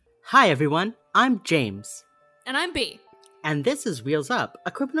Hi everyone, I'm James. And I'm B. And this is Wheels Up,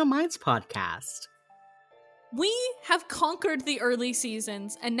 a Criminal Minds podcast. We have conquered the early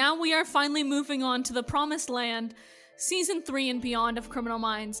seasons, and now we are finally moving on to the promised land, season 3 and beyond of Criminal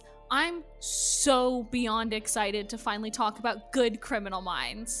Minds. I'm so beyond excited to finally talk about good Criminal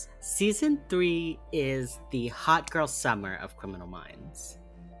Minds. Season 3 is the hot girl summer of Criminal Minds.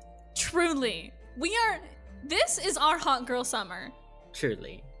 Truly. This is our hot girl summer.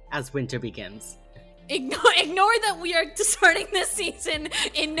 Truly, as winter begins. Ignore that we are starting this season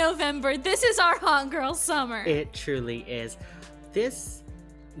in November. This is our hot girl summer. It truly is. This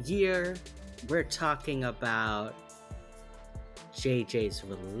year, we're talking about JJ's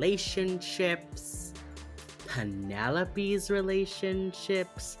relationships, Penelope's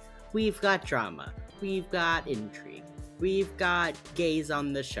relationships. We've got drama. We've got intrigue. We've got gays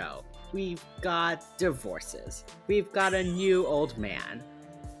on the show. We've got divorces. We've got a new old man.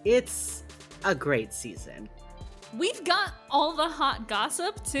 It's a great season. We've got all the hot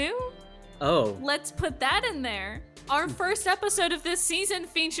gossip, too. Oh. Let's put that in there. Our first episode of this season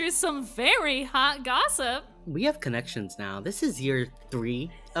features some very hot gossip. We have connections now. This is year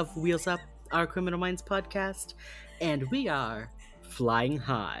 3 of Wheels Up, our Criminal Minds podcast, and we are flying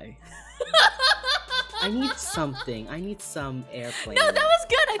high. I need something. I need some airplane. No, that was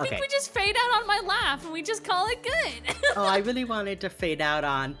good. I think Okay. we just fade out on my laugh and we just call it good. Oh, I really wanted to fade out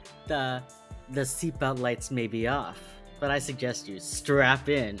on the seatbelt lights may be off, but I suggest you strap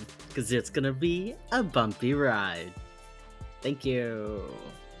in, because it's gonna be a bumpy ride. Thank you.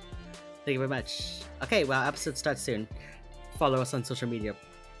 Thank you very much. Okay, well, episode starts soon. Follow us on social media.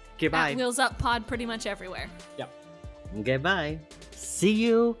 Goodbye. At Wheels Up Pod pretty much everywhere. Yep. Goodbye. See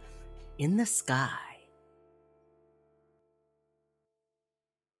you in the sky.